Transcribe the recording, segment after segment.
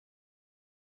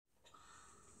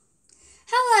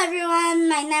everyone,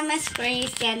 my name is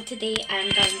Grace and today I'm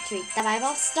going to read the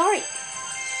Bible story.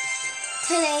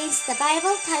 Today's the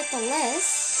Bible title is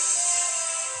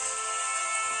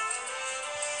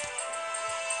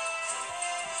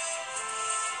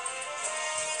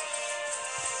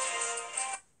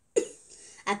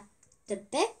At the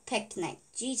Big Picnic,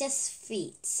 Jesus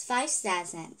feeds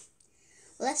 5,000.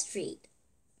 Let's read.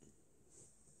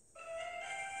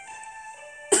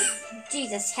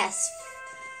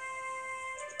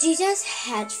 Jesus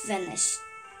had finished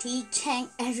teaching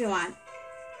everyone,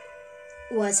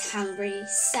 was hungry,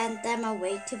 sent them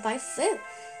away to buy food,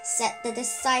 said the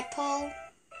disciple.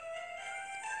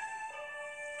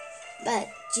 But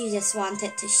Jesus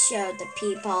wanted to show the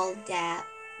people that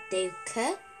they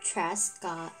could trust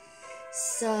God.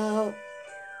 So,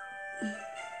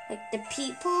 the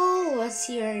people was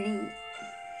hearing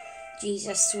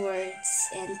Jesus' words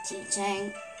and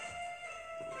teaching.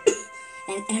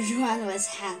 And everyone was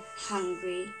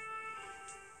hungry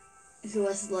who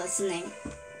was listening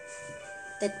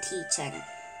the teaching.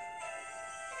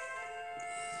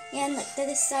 And the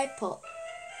disciple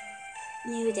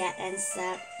knew that and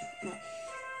said,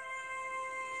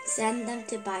 send them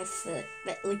to buy food.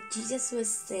 But Jesus was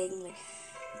saying,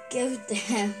 give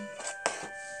them.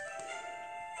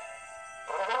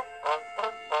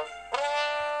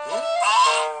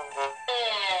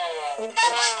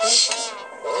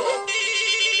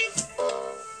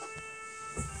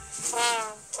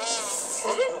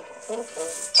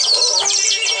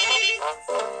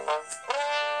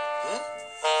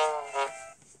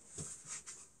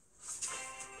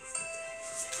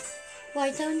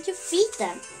 Why don't you feed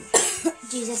them?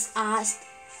 Jesus asked.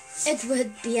 It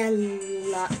would be a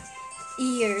lot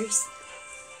years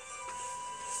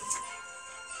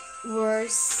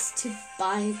worse to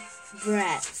buy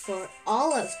bread for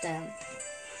all of them.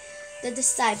 The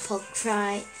disciple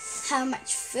cried, how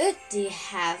much food do you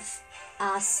have?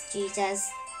 Asked Jesus.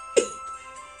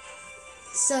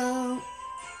 So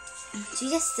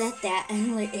Jesus said that,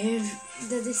 and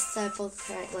the disciple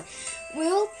cried,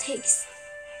 will take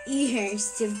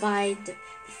years to buy the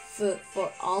food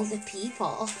for all the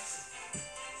people.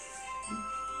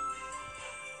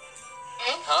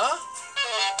 Huh?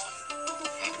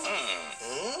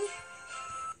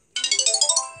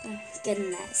 Oh,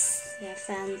 goodness, we have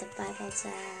found the Bible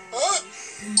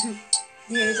time.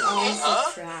 There's always a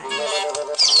prize.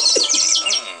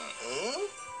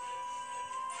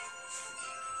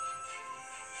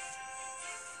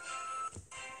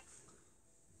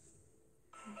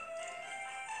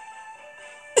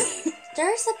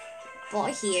 There's a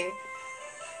boy here,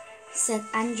 said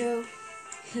Andrew,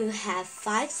 who had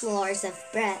 5 loaves of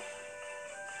bread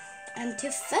and 2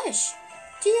 fish.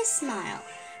 Jesus smiled.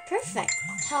 Perfect.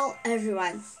 Tell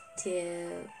everyone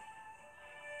to...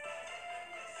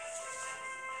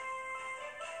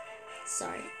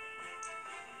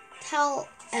 Tell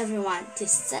everyone to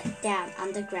sit down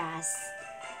on the grass.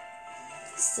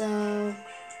 So...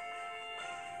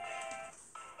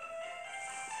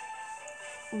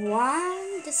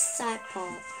 one disciple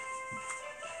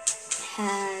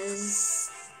has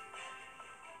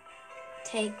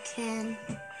taken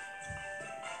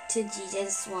to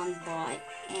Jesus one boy,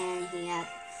 and he had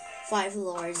 5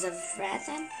 loaves of bread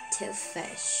and 2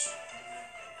 fish.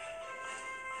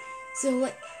 So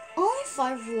only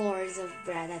 5 loaves of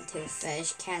bread and 2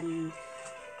 fish can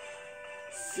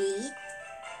feed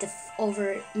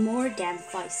over more than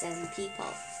 5,000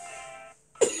 people.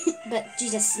 But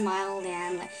Jesus smiled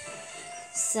and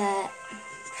said,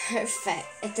 perfect,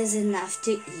 it is enough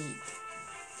to eat.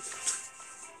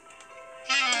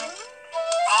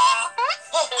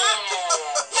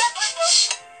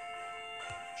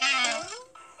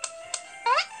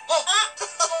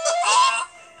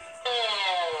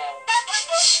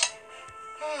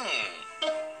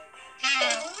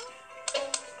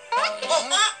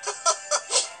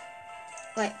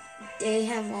 They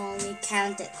have only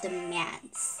counted the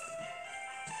mans.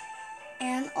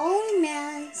 And only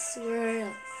mans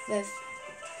were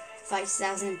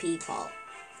 5,000 people.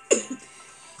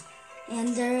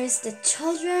 And there is the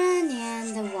children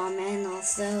and the women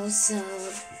also, so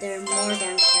there are more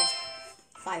than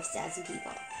 5,000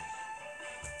 people.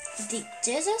 Did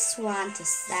Jesus want to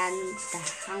send the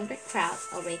hungry crowd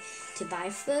away to buy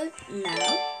food?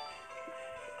 No.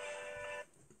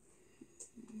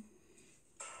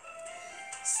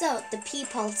 So the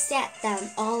people sat down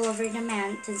all over the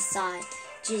mountainside.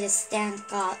 Jesus thanked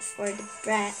God for the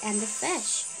bread and the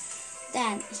fish.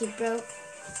 Then he broke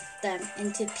them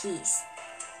into pieces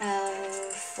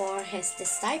for his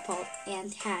disciple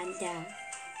and handed them.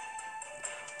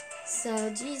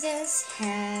 So Jesus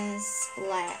has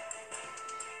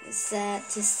said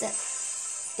to sit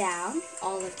down,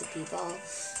 all of the people,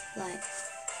 like,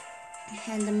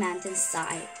 on the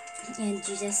mountainside. And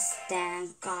Jesus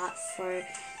then got for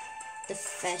the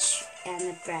fish and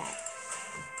the bread,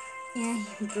 and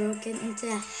he broke it into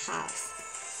half,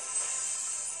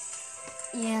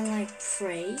 and like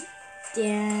prayed.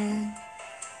 Then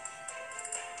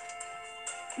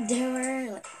there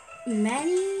were like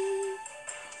many.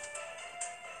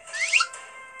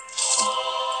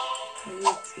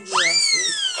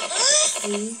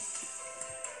 See,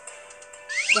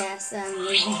 there's a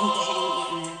living thing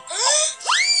in it.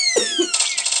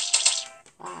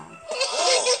 Wow.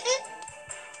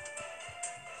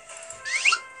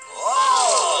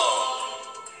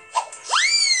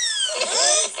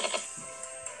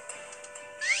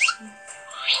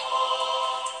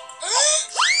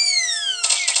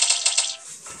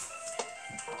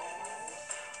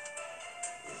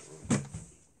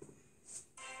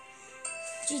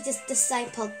 Jesus'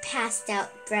 disciple passed out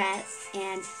bread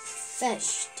and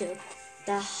fish to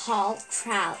the whole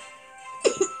crowd.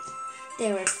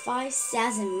 There were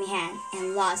 5,000 men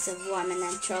and lots of women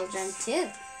and children too.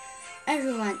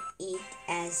 Everyone ate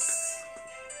as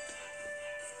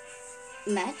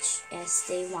much as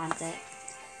they wanted.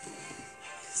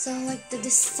 So like the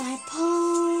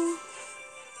disciple,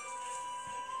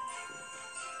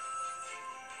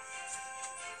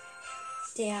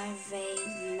 there are very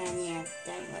many of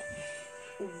them,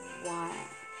 like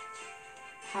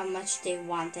how much they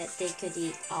wanted, they could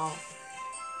eat all.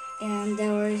 And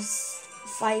there was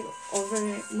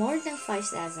more than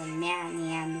 5,000 men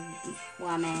and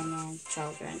women and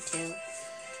children too.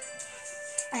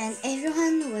 And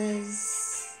everyone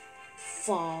was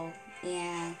full,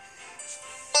 and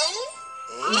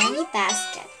many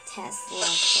baskets has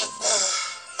left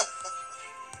over.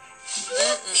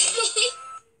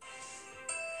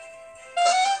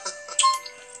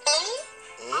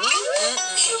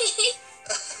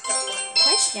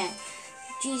 Question: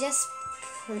 Jesus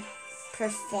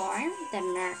performed the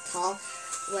miracle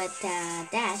with a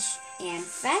dash and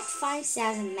fed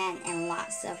 5,000 men and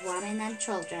lots of women and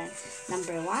children.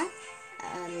 Number 1,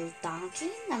 a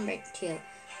donkey. Number 2,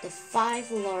 the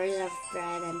 5 loaves of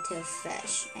bread and 2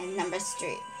 fish. And number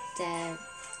 3, the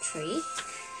tree.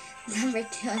 Number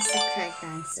 2 is the correct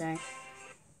answer.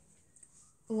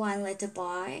 One little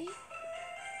boy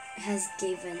has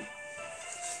given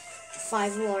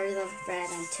 5 loaves of bread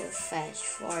and 2 fish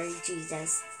for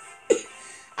Jesus.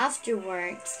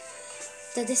 Afterwards,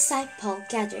 the disciple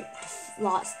gathered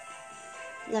lots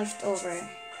left over.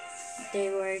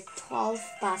 There were 12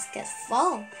 baskets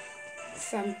full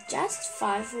from just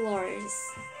 5 loaves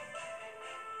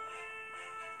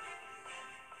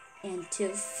and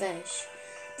 2 fish.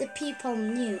 The people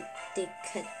knew they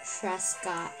could trust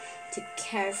God to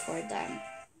care for them.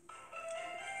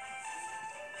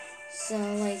 So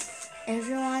like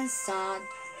everyone saw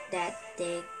that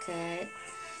they could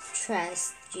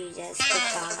trust Jesus to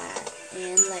God,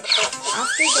 and like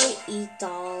after they eat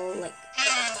all, like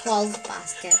 12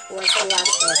 basket was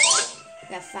left over.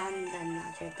 We have found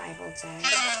another Bible time.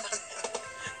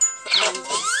 1, 2,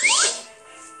 3,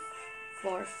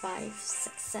 4, 5,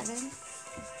 6, 7,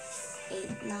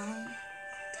 8, 9,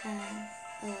 10,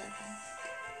 11.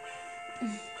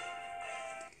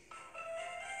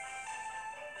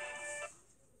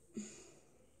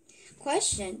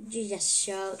 Question: Jesus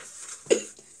showed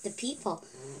the people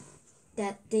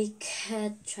that they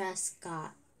could trust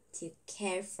God to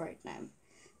care for them.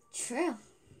 True.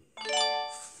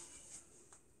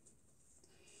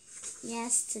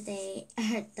 Yes, today I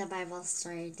heard the Bible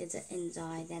story. Did you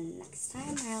enjoy? Then next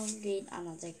time I'll read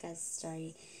another good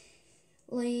story.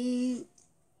 Then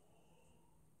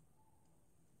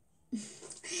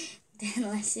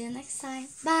let's see you next time.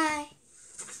 Bye.